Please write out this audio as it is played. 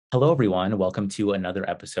Hello, everyone. Welcome to another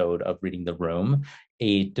episode of Reading the Room,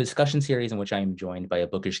 a discussion series in which I am joined by a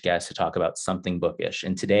bookish guest to talk about something bookish.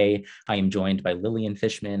 And today I am joined by Lillian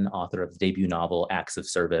Fishman, author of the debut novel Acts of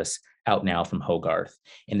Service, out now from Hogarth.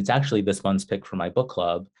 And it's actually this month's pick for my book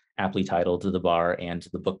club, aptly titled The Bar and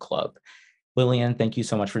the Book Club. Lillian, thank you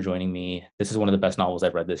so much for joining me. This is one of the best novels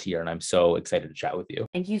I've read this year, and I'm so excited to chat with you.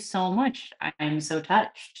 Thank you so much. I'm so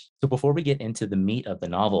touched. So, before we get into the meat of the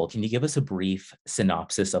novel, can you give us a brief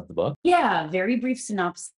synopsis of the book? Yeah, very brief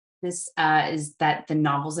synopsis is that the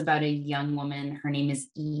novel's about a young woman. Her name is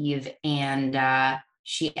Eve, and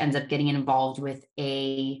she ends up getting involved with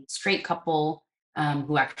a straight couple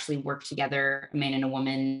who actually work together, a man and a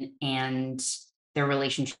woman, and their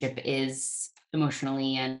relationship is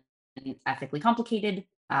emotionally and ethically complicated,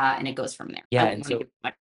 and it goes from there. I Yeah, won't and want to so give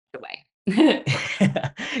much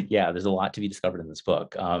away. yeah, there's a lot to be discovered in this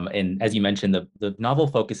book. And as you mentioned, the novel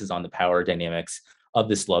focuses on the power dynamics of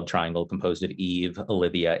this love triangle composed of Eve,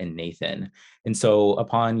 Olivia, and Nathan. And so,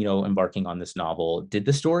 upon embarking on this novel, did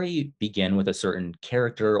the story begin with a certain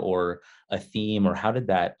character or a theme, or how did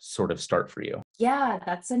that sort of start for you? Yeah,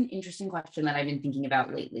 that's an interesting question that I've been thinking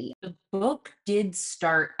about lately. The book did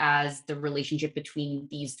start as the relationship between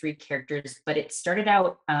these three characters, but it started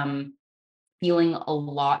out feeling a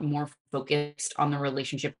lot more focused on the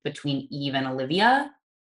relationship between Eve and Olivia.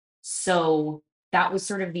 So that was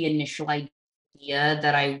sort of the initial idea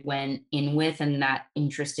that I went in with, and that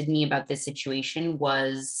interested me about this situation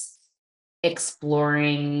was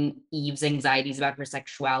exploring Eve's anxieties about her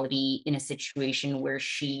sexuality in a situation where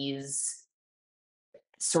she's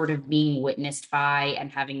sort of being witnessed by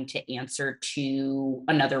and having to answer to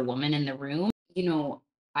another woman in the room.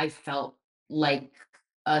 I felt like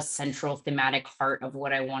a central thematic heart of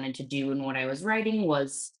what I wanted to do and what I was writing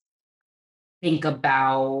was think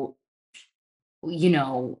about, you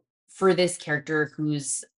know, for this character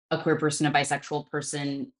who's a queer person, a bisexual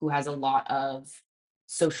person who has a lot of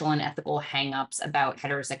social and ethical hangups about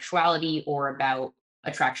heterosexuality or about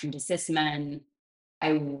attraction to cis men.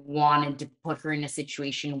 I wanted to put her in a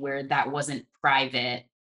situation where that wasn't private.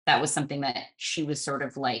 That was something that she was sort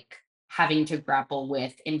of like having to grapple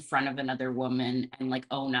with in front of another woman and like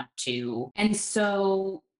own up to. And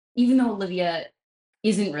so, even though Olivia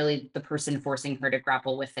isn't really the person forcing her to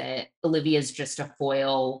grapple with it, Olivia's just a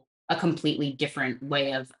foil, a completely different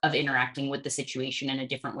way of interacting with the situation and a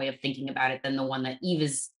different way of thinking about it than the one that Eve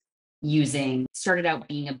is using. Started out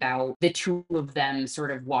being about the two of them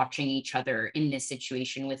sort of watching each other in this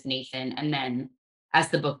situation with Nathan. And then as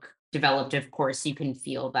the book developed, of course, you can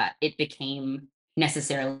feel that it became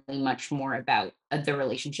necessarily much more about the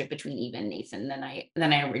relationship between Eve and Nathan than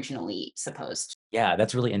I originally supposed. Yeah,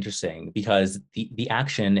 that's really interesting because the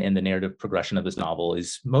action and the narrative progression of this novel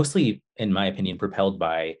is mostly, in my opinion, propelled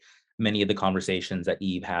by many of the conversations that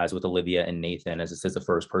Eve has with Olivia and Nathan, as it says, a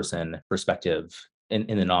first person perspective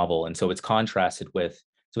in the novel. And so it's contrasted with,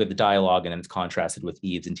 so we have the dialogue and then it's contrasted with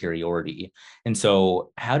Eve's interiority. And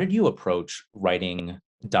so, how did you approach writing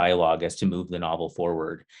dialogue as to move the novel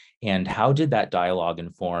forward? And how did that dialogue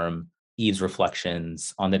inform Eve's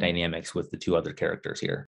reflections on the dynamics with the two other characters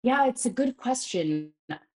here? Yeah, it's a good question.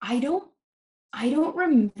 I don't I don't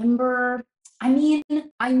remember. I mean,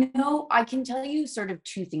 I know I can tell you sort of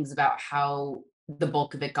two things about how the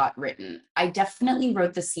bulk of it got written. I definitely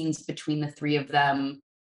wrote the scenes between the three of them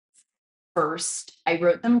first. I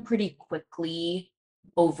wrote them pretty quickly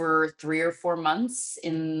over 3 or 4 months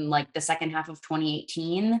in like the second half of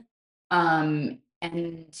 2018.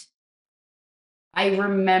 And I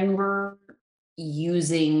remember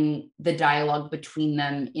using the dialogue between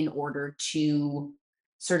them in order to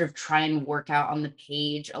sort of try and work out on the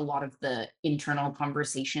page a lot of the internal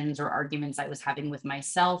conversations or arguments I was having with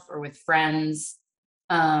myself or with friends.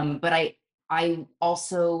 But I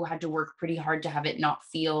also had to work pretty hard to have it not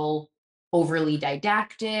feel overly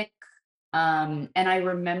didactic. And I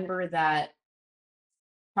remember that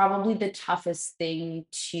probably the toughest thing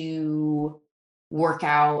to work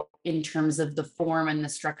out in terms of the form and the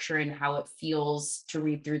structure and how it feels to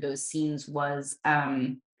read through those scenes was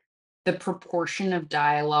the proportion of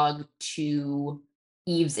dialogue to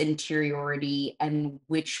Eve's interiority and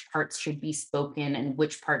which parts should be spoken and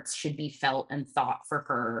which parts should be felt and thought for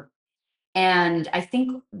her. And I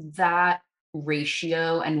think that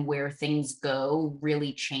ratio and where things go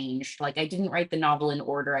really changed. Like, I didn't write the novel in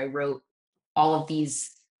order. I wrote all of these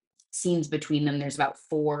scenes between them. There's about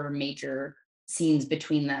four major scenes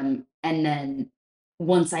between them. And then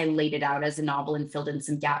once I laid it out as a novel and filled in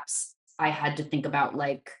some gaps, I had to think about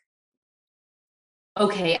like,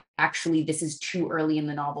 okay, actually, this is too early in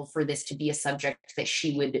the novel for this to be a subject that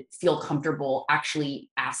she would feel comfortable actually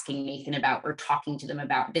asking Nathan about or talking to them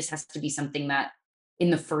about. This has to be something that in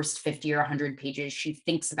the first 50 or 100 pages she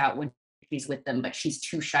thinks about when she's with them, but she's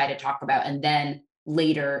too shy to talk about. And then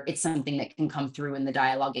later, it's something that can come through in the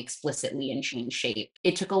dialogue explicitly and change shape.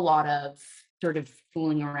 It took a lot of sort of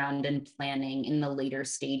fooling around and planning in the later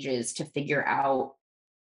stages to figure out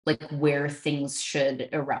like where things should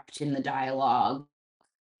erupt in the dialogue,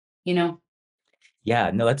 you know?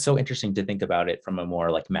 Yeah, no, that's so interesting to think about it from a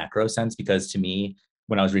more like macro sense, because to me,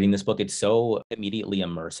 when I was reading this book, it's so immediately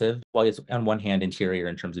immersive. While it's on one hand interior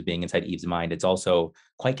in terms of being inside Eve's mind, it's also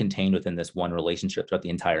quite contained within this one relationship throughout the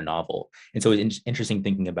entire novel. And so it's interesting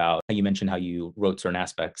thinking about how you mentioned how you wrote certain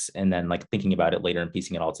aspects and then like thinking about it later and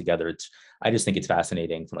piecing it all together. I just think it's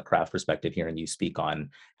fascinating from a craft perspective hearing you speak on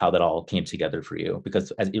how that all came together for you,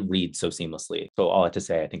 because as it reads so seamlessly. So all I have to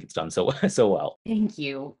say, I think it's done so so well. Thank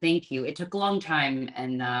you. Thank you. It took a long time,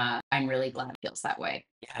 and I'm really glad it feels that way.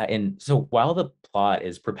 Yeah, and so while the plot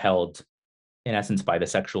is propelled in essence by the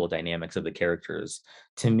sexual dynamics of the characters,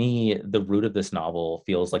 to me, the root of this novel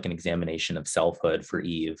feels like an examination of selfhood for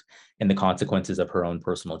Eve and the consequences of her own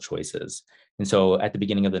personal choices. And so at the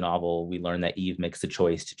beginning of the novel, we learn that Eve makes the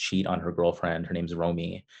choice to cheat on her girlfriend. Her name's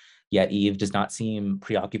Romy. Yet Eve does not seem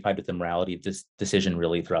preoccupied with the morality of this decision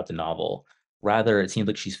really throughout the novel. Rather, it seems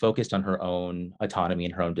like she's focused on her own autonomy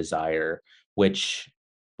and her own desire, which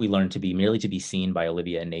we learn to be merely to be seen by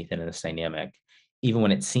Olivia and Nathan in this dynamic, even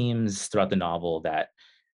when it seems throughout the novel that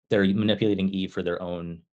they're manipulating Eve for their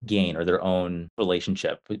own gain or their own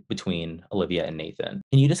relationship between Olivia and Nathan.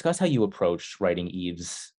 Can you discuss how you approached writing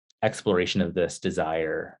Eve's exploration of this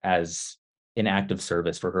desire as an act of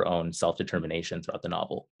service for her own self-determination throughout the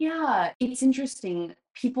novel? Yeah, it's interesting.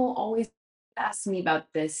 People always ask me about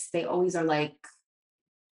this. They always are like,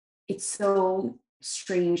 it's so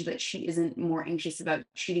strange that she isn't more anxious about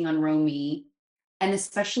cheating on Romy. And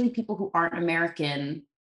especially people who aren't American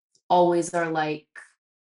always are like,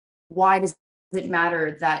 why does it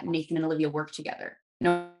matter that Nathan and Olivia work together?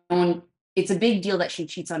 No one, it's a big deal that she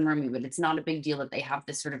cheats on Romy, but it's not a big deal that they have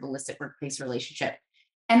this sort of illicit workplace relationship.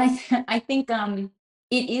 And I think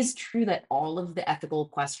it is true that all of the ethical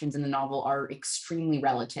questions in the novel are extremely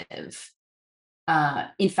relative.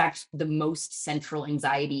 In fact, the most central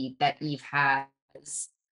anxiety that Eve has,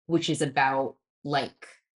 which is about like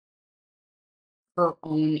her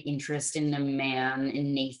own interest in a man,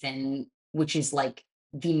 in Nathan, which is like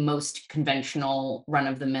the most conventional run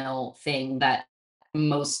of the mill thing that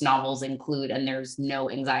most novels include, and there's no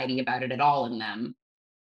anxiety about it at all in them.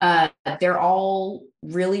 They're all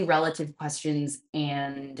really relative questions.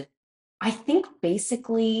 And I think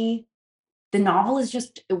basically the novel is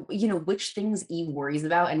just, which things Eve worries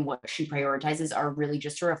about and what she prioritizes are really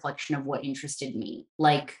just a reflection of what interested me.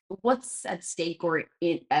 Like, what's at stake or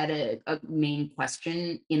at a main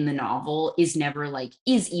question in the novel is never like,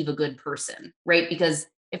 is Eve a good person? Right? Because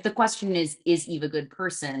if the question is Eve a good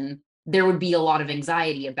person? There would be a lot of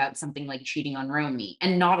anxiety about something like cheating on Romy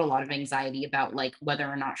and not a lot of anxiety about like whether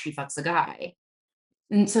or not she fucks a guy.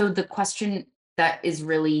 And so the question that is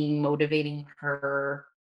really motivating her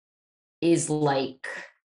is like,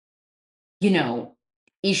 you know,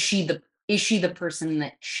 is she the person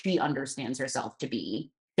that she understands herself to be?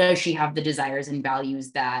 Does she have the desires and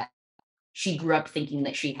values that she grew up thinking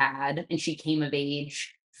that she had and she came of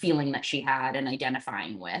age feeling that she had and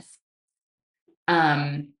identifying with?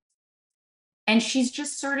 Um, and she's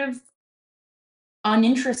just sort of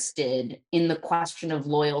uninterested in the question of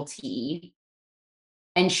loyalty.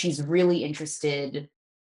 And she's really interested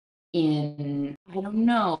in, I don't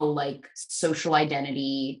know, like social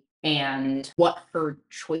identity and what her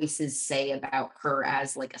choices say about her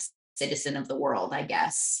as like a citizen of the world, I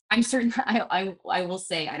guess. I'm certain I will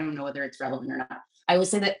say, I don't know whether it's relevant or not. I will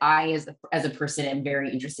say that I as a person am very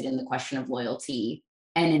interested in the question of loyalty.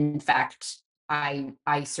 And in fact,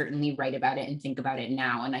 I certainly write about it and think about it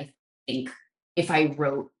now. And I think if I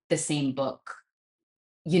wrote the same book,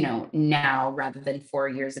 now rather than 4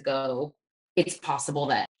 years ago, it's possible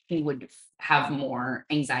that she would have more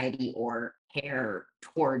anxiety or care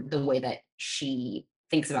toward the way that she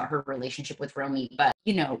thinks about her relationship with Romy. But,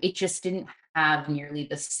 it just didn't have nearly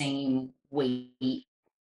the same weight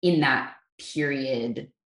in that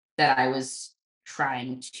period that I was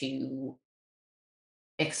trying to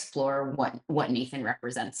explore what Nathan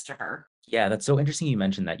represents to her. Yeah, that's so interesting you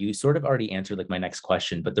mentioned that. You sort of already answered like my next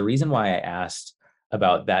question, but the reason why I asked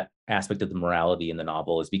about that aspect of the morality in the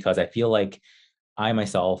novel is because I feel like I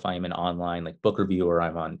myself, I'm an online like book reviewer.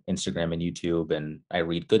 I'm on Instagram and YouTube, and I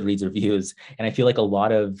read Goodreads reviews. And I feel like a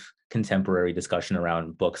lot of contemporary discussion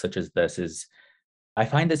around books such as this is I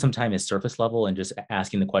find that sometimes is surface level and just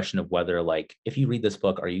asking the question of whether, like, if you read this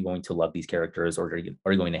book, are you going to love these characters or are you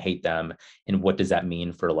going to hate them? And what does that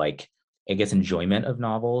mean for, like, I guess, enjoyment of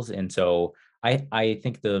novels? And so I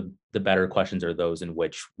think the better questions are those in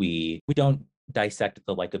which we don't dissect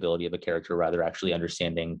the likability of a character, rather actually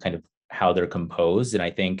understanding kind of how they're composed. And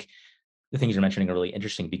I think the things you're mentioning are really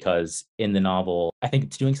interesting because in the novel, I think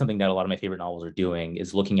it's doing something that a lot of my favorite novels are doing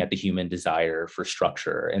is looking at the human desire for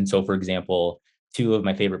structure. And so, for example, two of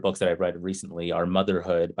my favorite books that I've read recently are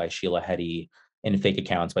Motherhood by Sheila Heti and Fake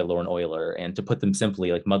Accounts by Lauren Euler. And to put them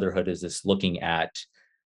simply, like, Motherhood is this looking at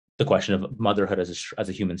the question of motherhood as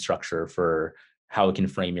a human structure for how it can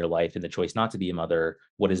frame your life and the choice not to be a mother.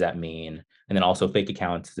 What does that mean? And then also Fake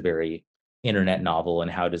Accounts is a very internet novel,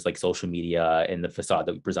 and how does, like, social media and the facade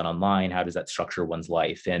that we present online, how does that structure one's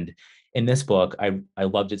life? And in this book, I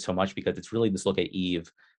loved it so much because it's really this look at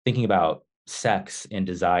Eve thinking about sex and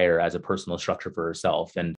desire as a personal structure for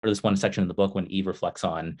herself. And for this one section in the book when Eve reflects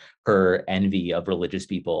on her envy of religious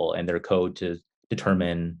people and their code to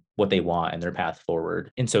determine what they want and their path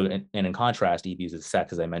forward. And so, and in contrast, Eve uses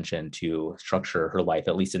sex, as I mentioned, to structure her life,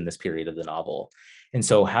 at least in this period of the novel. And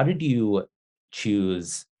so, how did you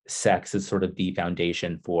choose sex as sort of the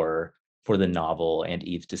foundation for the novel and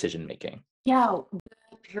Eve's decision making? Yeah,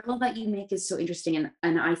 the parallel that you make is so interesting,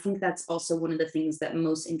 and I think that's also one of the things that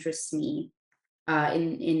most interests me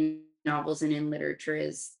in novels and in literature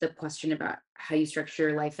is the question about how you structure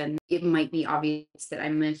your life. And it might be obvious that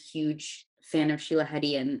I'm a huge fan of Sheila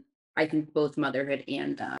Heti, and I think both Motherhood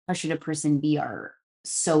and How Should a Person Be are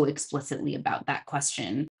so explicitly about that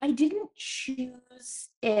question. I didn't choose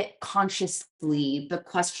it consciously, the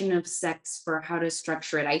question of sex for how to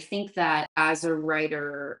structure it. I think that as a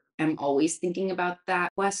writer, I'm always thinking about that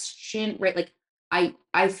question, right? Like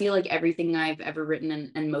I feel like everything I've ever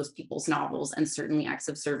written and most people's novels, and certainly Acts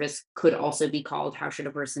of Service, could also be called How Should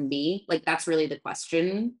a Person Be? Like that's really the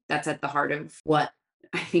question that's at the heart of what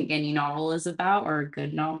I think any novel is about, or a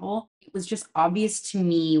good novel. It was just obvious to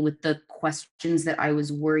me with the questions that I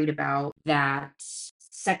was worried about that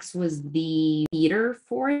sex was the theater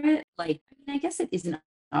for it. Like, I mean, I guess it isn't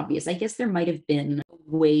obvious. I guess there might have been a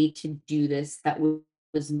way to do this that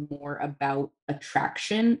was more about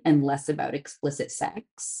attraction and less about explicit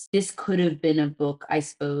sex. This could have been a book, I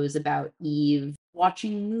suppose, about Eve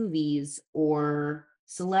watching movies or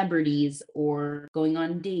celebrities or going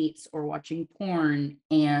on dates or watching porn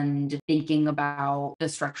and thinking about the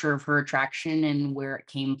structure of her attraction and where it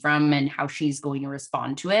came from and how she's going to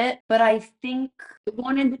respond to it. But I think I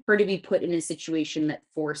wanted her to be put in a situation that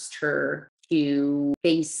forced her to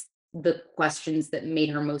face the questions that made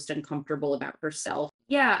her most uncomfortable about herself.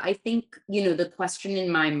 Yeah, I think, the question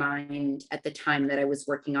in my mind at the time that I was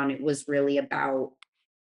working on it was really about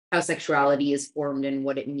how sexuality is formed and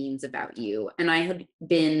what it means about you. And I had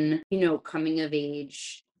been, coming of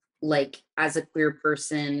age, like as a queer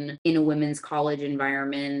person in a women's college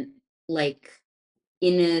environment, like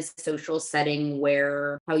in a social setting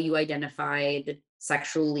where how you identified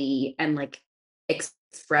sexually and like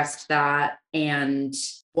expressed that and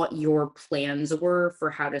what your plans were for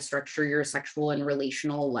how to structure your sexual and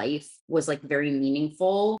relational life was like very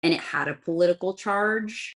meaningful, and it had a political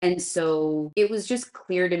charge. And so it was just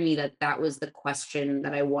clear to me that that was the question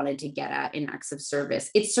that I wanted to get at in Acts of Service.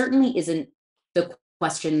 It certainly isn't the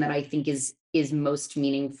question that I think is most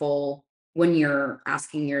meaningful when you're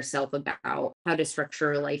asking yourself about how to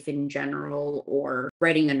structure a life in general or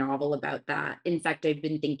writing a novel about that. In fact, I've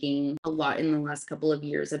been thinking a lot in the last couple of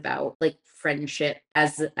years about like friendship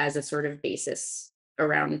as a sort of basis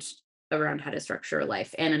around how to structure a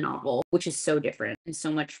life and a novel, which is so different and so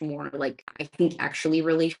much more like I think actually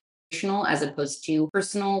relational as opposed to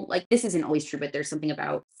personal. Like this isn't always true, but there's something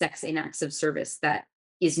about sex in Acts of Service that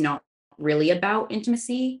is not really about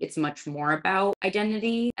intimacy. It's much more about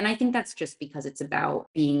identity. And I think that's just because it's about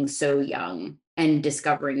being so young and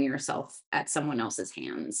discovering yourself at someone else's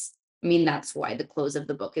hands. I mean, that's why the close of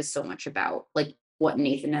the book is so much about like what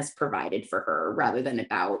Nathan has provided for her rather than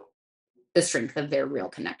about the strength of their real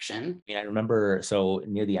connection. I remember, so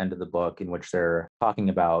near the end of the book, in which they're talking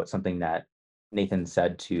about something that Nathan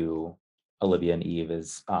said to Olivia and Eve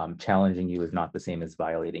is, challenging you is not the same as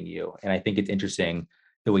violating you. And I think it's interesting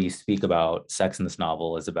the way you speak about sex in this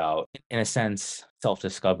novel is about, in a sense,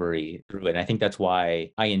 self-discovery through it. And I think that's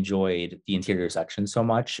why I enjoyed the interior section so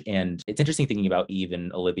much. And it's interesting thinking about Eve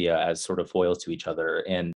and Olivia as sort of foils to each other.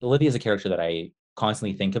 And Olivia is a character that I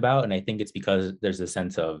constantly think about. And I think it's because there's a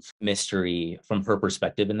sense of mystery from her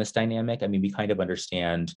perspective in this dynamic. I mean, we kind of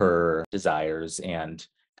understand her desires and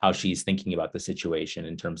how she's thinking about the situation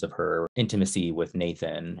in terms of her intimacy with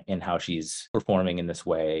Nathan and how she's performing in this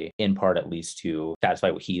way, in part at least to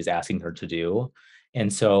satisfy what he's asking her to do.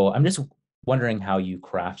 And so I'm just wondering how you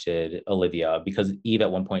crafted Olivia, because Eve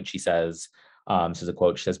at one point she says, this is a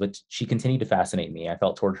quote, she says, "But she continued to fascinate me. I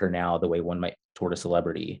felt toward her now the way one might toward a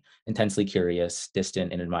celebrity, intensely curious,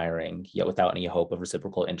 distant, and admiring, yet without any hope of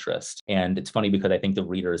reciprocal interest." And it's funny because I think the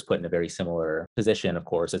reader is put in a very similar position, of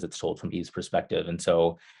course, as it's told from Eve's perspective. And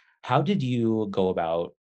so, how did you go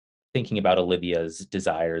about thinking about Olivia's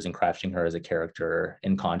desires and crafting her as a character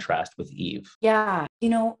in contrast with Eve? Yeah,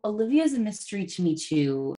 Olivia's a mystery to me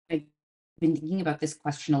too. I've been thinking about this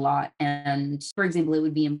question a lot. And for example, it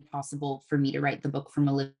would be impossible for me to write the book from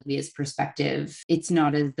Olivia's perspective. It's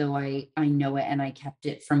not as though I know it and I kept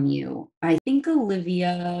it from you. I think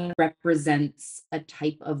Olivia represents a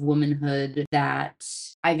type of womanhood that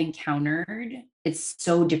I've encountered. It's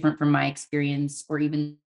so different from my experience or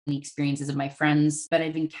even the experiences of my friends, but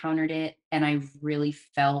I've encountered it and I really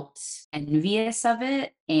felt envious of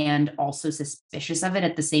it and also suspicious of it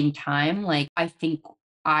at the same time. Like, I think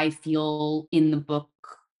I feel in the book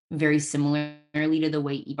very similarly to the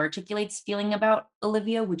way Eve articulates feeling about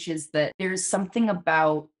Olivia, which is that there's something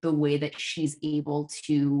about the way that she's able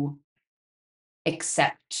to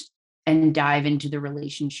accept and dive into the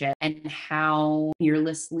relationship and how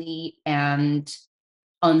fearlessly and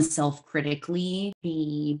unself-critically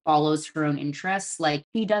she follows her own interests. Like,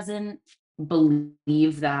 she doesn't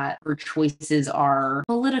believe that her choices are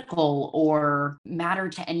political or matter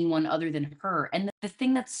to anyone other than her. And the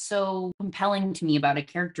thing that's so compelling to me about a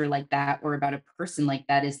character like that or about a person like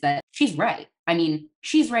that is that she's right. I mean,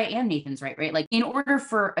 she's right and Nathan's right, right? Like, in order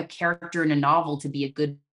for a character in a novel to be a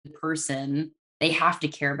good person, they have to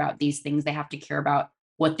care about these things. They have to care about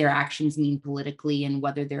what their actions mean politically and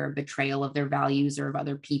whether they're a betrayal of their values or of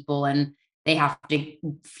other people. And they have to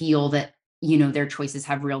feel that, their choices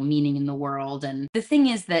have real meaning in the world. And the thing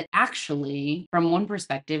is that actually, from one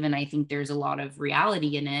perspective, and I think there's a lot of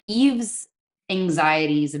reality in it, Eve's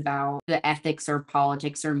anxieties about the ethics or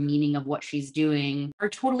politics or meaning of what she's doing are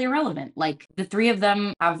totally irrelevant. Like, the three of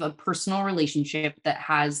them have a personal relationship that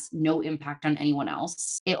has no impact on anyone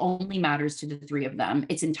else. It only matters to the three of them.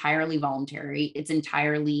 It's entirely voluntary, it's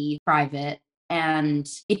entirely private, and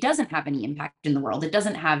it doesn't have any impact in the world. It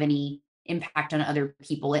doesn't have any impact on other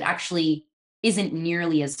people. It actually isn't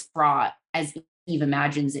nearly as fraught as Eve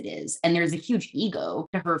imagines it is. And there's a huge ego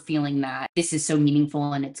to her feeling that this is so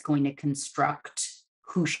meaningful and it's going to construct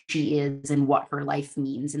who she is and what her life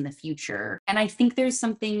means in the future. And I think there's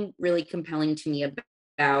something really compelling to me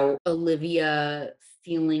about Olivia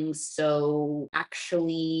feeling so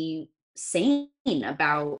actually sane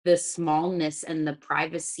about the smallness and the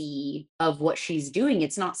privacy of what she's doing.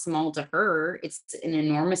 It's not small to her, it's an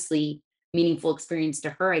enormously meaningful experience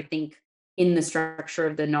to her. I think in the structure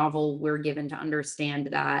of the novel, we're given to understand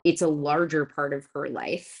that it's a larger part of her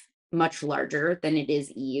life, much larger than it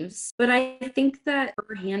is Eve's. But I think that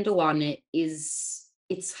her handle on it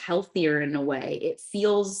it's healthier in a way. It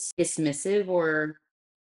feels dismissive or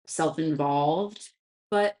self-involved,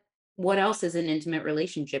 but what else is an intimate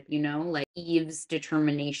relationship, like Eve's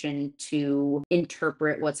determination to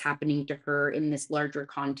interpret what's happening to her in this larger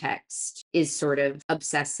context is sort of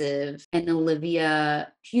obsessive. And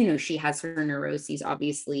Olivia, she has her neuroses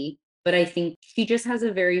obviously, but I think she just has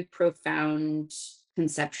a very profound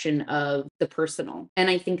conception of the personal. And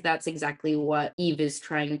I think that's exactly what Eve is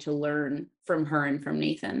trying to learn from her and from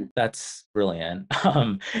Nathan. That's brilliant.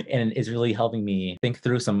 And it's really helping me think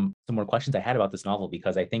through some more questions I had about this novel,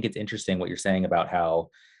 because I think it's interesting what you're saying about how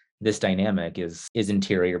this dynamic is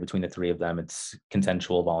interior between the three of them. It's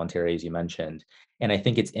consensual, voluntary, as you mentioned. And I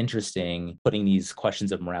think it's interesting putting these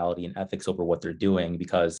questions of morality and ethics over what they're doing,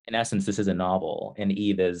 because in essence, this is a novel and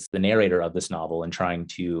Eve is the narrator of this novel and trying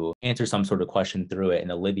to answer some sort of question through it.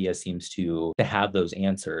 And Olivia seems to have those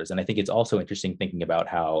answers. And I think it's also interesting thinking about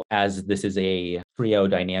how, as this is a trio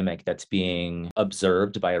dynamic that's being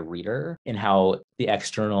observed by a reader, and how the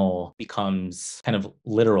external becomes kind of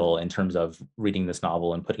literal in terms of reading this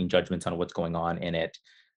novel and putting judgments on what's going on in it,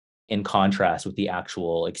 in contrast with the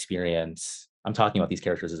actual experience. I'm talking about these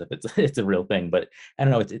characters as if it's a real thing, but I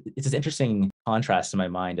don't know. It's this interesting contrast in my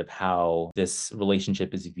mind of how this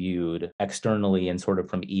relationship is viewed externally and sort of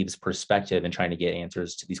from Eve's perspective and trying to get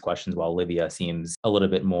answers to these questions, while Olivia seems a little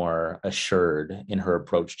bit more assured in her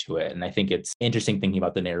approach to it. And I think it's interesting thinking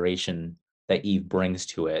about the narration that Eve brings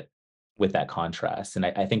to it with that contrast. And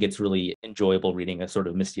I think it's really enjoyable reading a sort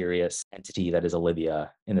of mysterious entity that is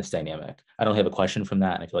Olivia in this dynamic. I don't have a question from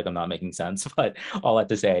that, and I feel like I'm not making sense, but all that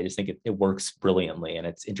to say, I just think it works brilliantly. And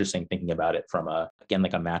it's interesting thinking about it from again,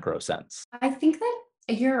 like a macro sense. I think that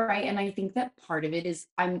You're right. And I think that part of it is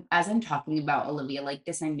as I'm talking about Olivia like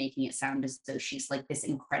this, I'm making it sound as though she's like this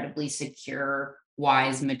incredibly secure,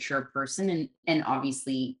 wise, mature person. And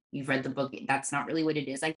obviously you've read the book. That's not really what it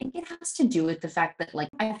is. I think it has to do with the fact that like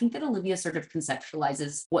I think that Olivia sort of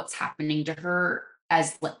conceptualizes what's happening to her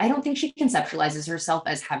as I don't think she conceptualizes herself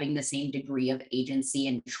as having the same degree of agency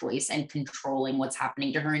and choice and controlling what's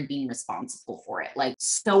happening to her and being responsible for it. Like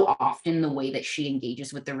so often the way that she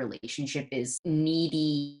engages with the relationship is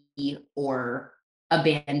needy or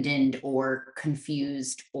abandoned or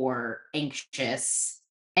confused or anxious.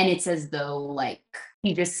 And it's as though like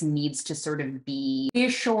he just needs to sort of be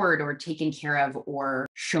reassured or taken care of or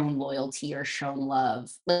shown loyalty or shown love.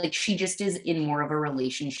 Like she just is in more of a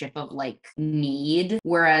relationship of like need,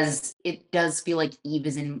 whereas it does feel like Eve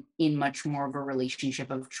is in much more of a relationship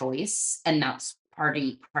of choice, and that's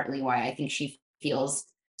partly why I think she feels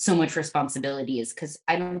so much responsibility is because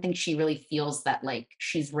I don't think she really feels that like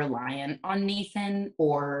she's reliant on Nathan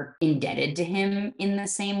or indebted to him in the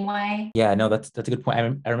same way. Yeah, no, that's a good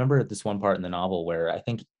point. I remember this one part in the novel where I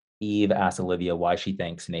think Eve asks Olivia why she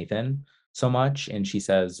thanks Nathan so much, and she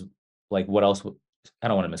says, like, what else? I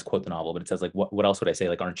don't want to misquote the novel, but it says like, what else would I say?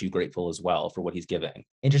 Like, aren't you grateful as well for what he's giving?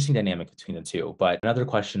 Interesting dynamic between the two. But another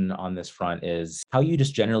question on this front is how you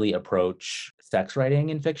just generally approach sex writing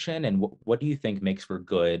in fiction, and what do you think makes for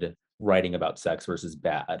good writing about sex versus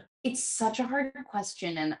bad? It's such a hard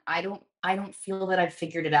question, and I don't feel that I've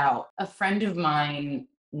figured it out. A friend of mine,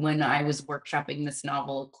 when I was workshopping this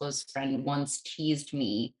novel, a close friend once teased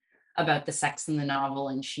me about the sex in the novel,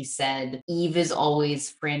 and she said Eve is always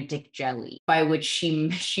frantic jelly, by which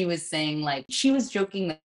she was saying like she was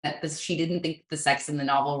joking that this she didn't think the sex in the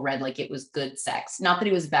novel read like it was good sex. Not that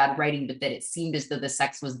it was bad writing, but that it seemed as though the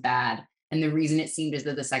sex was bad, and the reason it seemed as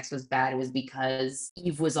though the sex was bad was because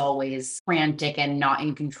Eve was always frantic and not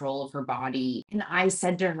in control of her body. And I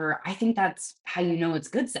said to her, I think that's how you know it's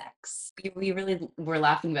good sex. We really were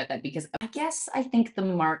laughing about that because I guess I think the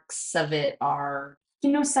marks of it are,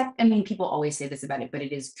 sex. I mean, people always say this about it, but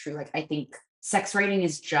it is true. Like, I think sex writing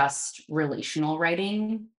is just relational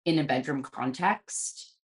writing in a bedroom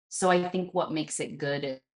context. So I think what makes it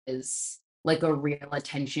good is like a real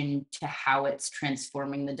attention to how it's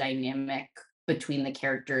transforming the dynamic between the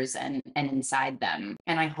characters and inside them.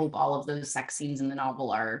 And I hope all of those sex scenes in the novel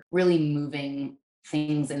are really moving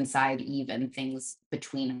things inside Eve and things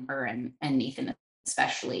between her and Nathan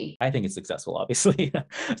especially. I think it's successful, obviously.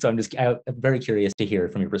 So I'm very curious to hear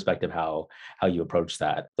from your perspective how you approach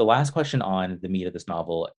that. The last question on the meat of this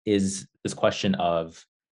novel is this question of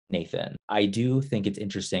Nathan. I do think it's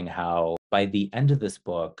interesting how by the end of this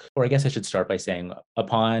book, or I guess I should start by saying,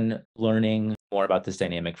 upon learning more about this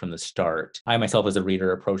dynamic from the start, I myself as a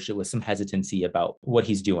reader approached it with some hesitancy about what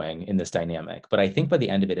he's doing in this dynamic. But I think by the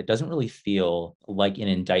end of it, it doesn't really feel like an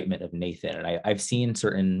indictment of Nathan. And I've seen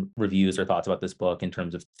certain reviews or thoughts about this book in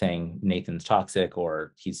terms of saying Nathan's toxic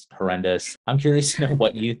or he's horrendous. I'm curious to know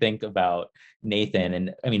what you think about Nathan.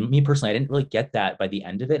 And I mean, me personally, I didn't really get that by the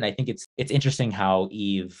end of it. And I think it's interesting how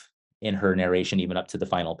Eve in her narration, even up to the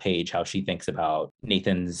final page, how she thinks about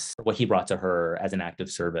Nathan's, what he brought to her as an act of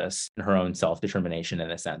service and her own self-determination in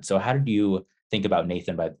a sense. So how did you think about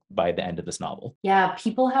Nathan by the end of this novel? Yeah,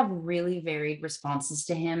 people have really varied responses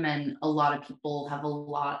to him, and a lot of people have a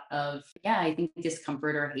lot of, yeah, I think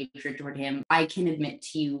discomfort or hatred toward him. I can admit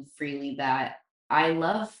to you freely that I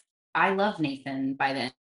love I love Nathan by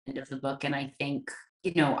the end of the book, and I think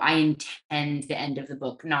I intend the end of the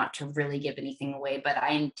book not to really give anything away, but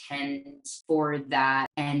I intend for that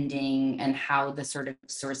ending and how the sort of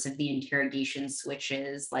source of the interrogation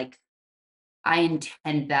switches. Like I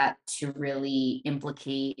intend that to really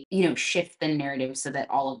implicate, shift the narrative so that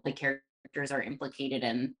all of the characters are implicated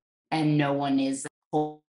and no one is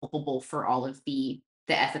culpable for all of the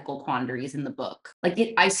ethical quandaries in the book.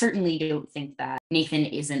 I certainly don't think that Nathan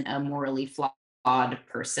isn't a morally flawed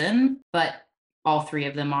person, but all three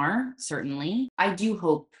of them are certainly. I do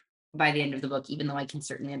hope by the end of the book, even though I can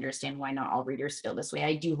certainly understand why not all readers feel this way,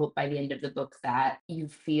 I do hope by the end of the book that you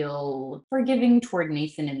feel forgiving toward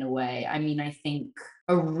Nathan in a way. I mean, I think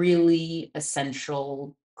a really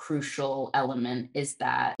essential, crucial element is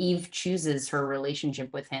that Eve chooses her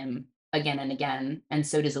relationship with him again and again, and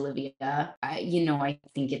so does Olivia. I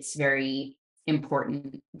think it's very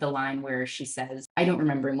important the line where she says, I don't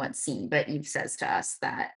remember in what scene, but Eve says to us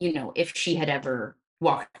that, if she had ever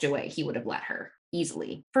walked away, he would have let her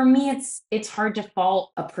easily. For me, it's hard to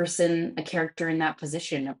fault a character in that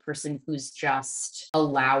position, a person who's just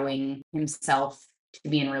allowing himself to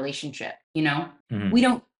be in a relationship,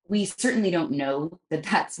 Mhm. we certainly don't know that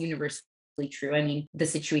that's universally true. I mean, the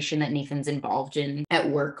situation that Nathan's involved in at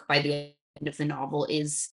work by the end of the novel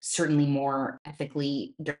is certainly more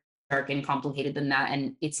ethically dark and complicated than that.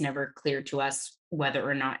 And it's never clear to us whether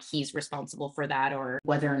or not he's responsible for that or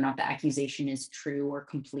whether or not the accusation is true or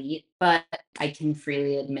complete. But I can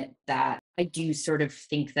freely admit that I do sort of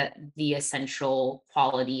think that the essential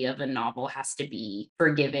quality of a novel has to be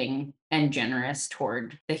forgiving and generous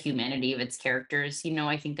toward the humanity of its characters.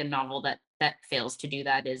 I think a novel that fails to do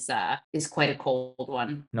that is quite a cold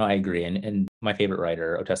one. No, I agree. And my favorite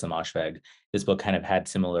writer, Otessa Moshfegh, this book kind of had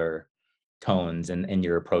similar tones and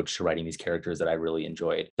your approach to writing these characters that I really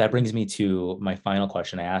enjoyed. That brings me to my final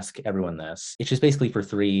question. I ask everyone this. It's just basically for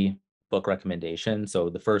 3 book recommendations. So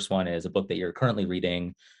the first one is a book that you're currently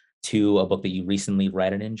reading, 2, a book that you recently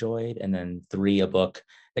read and enjoyed, and then 3, a book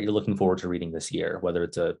that you're looking forward to reading this year, whether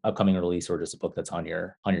it's a upcoming release or just a book that's on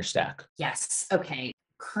your stack. Yes. Okay.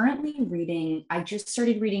 Currently reading, I just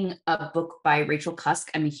started reading a book by Rachel Cusk.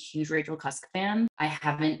 I'm a huge Rachel Cusk fan. I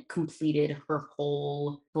haven't completed her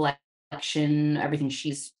whole collection, everything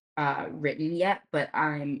she's written yet, but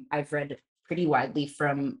I've read pretty widely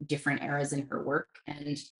from different eras in her work.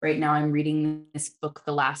 And right now I'm reading this book,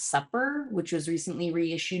 The Last Supper, which was recently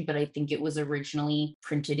reissued, but I think it was originally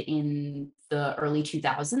printed in the early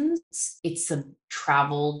 2000s. It's a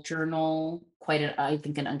travel journal, I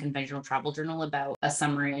think an unconventional travel journal about a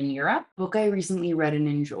summer in Europe. Book I recently read and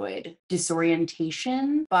enjoyed,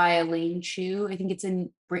 Disorientation by Elaine Chu. I think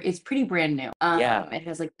it's pretty brand new. Yeah. It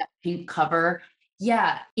has like that pink cover.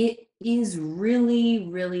 Yeah, it is really,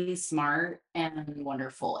 really smart and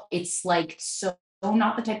wonderful. It's like so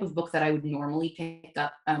not the type of book that I would normally pick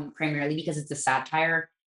up, primarily because it's a satire.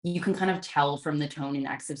 You can kind of tell from the tone in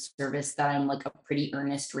Acts of Service that I'm like a pretty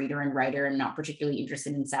earnest reader and writer and not particularly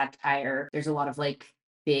interested in satire. There's a lot of like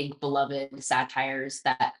big beloved satires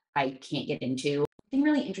that I can't get into. The thing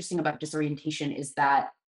really interesting about Disorientation is that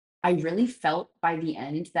I really felt by the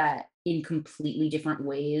end that in completely different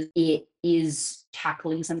ways, it is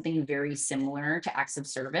tackling something very similar to Acts of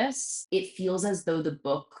Service. It feels as though the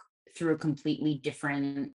book, through a completely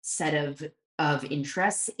different set of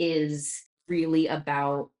interests, is really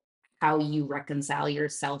about how you reconcile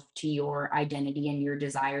yourself to your identity and your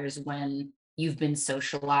desires when you've been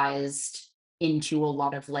socialized into a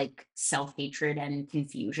lot of like self-hatred and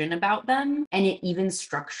confusion about them. And it even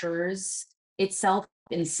structures itself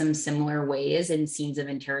in some similar ways in scenes of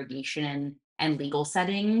interrogation and legal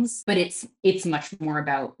settings, but it's much more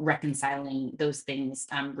about reconciling those things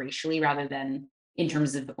racially rather than in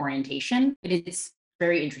terms of orientation. But it's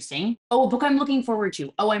very interesting. Oh, a book I'm looking forward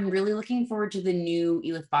to. Oh, I'm really looking forward to the new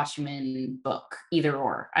Elif Bashman book, Either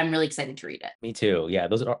Or. I'm really excited to read it. Me too. Yeah,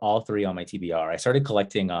 those are all 3 on my TBR. I started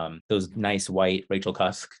collecting those nice white Rachel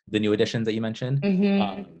Cusk, the new editions that you mentioned.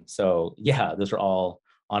 So yeah, those are all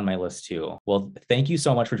on my list too. Well, thank you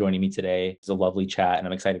so much for joining me today. It was a lovely chat, and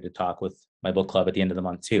I'm excited to talk with my book club at the end of the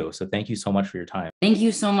month too. So thank you so much for your time. Thank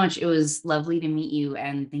you so much. It was lovely to meet you,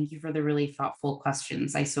 and thank you for the really thoughtful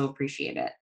questions. I so appreciate it.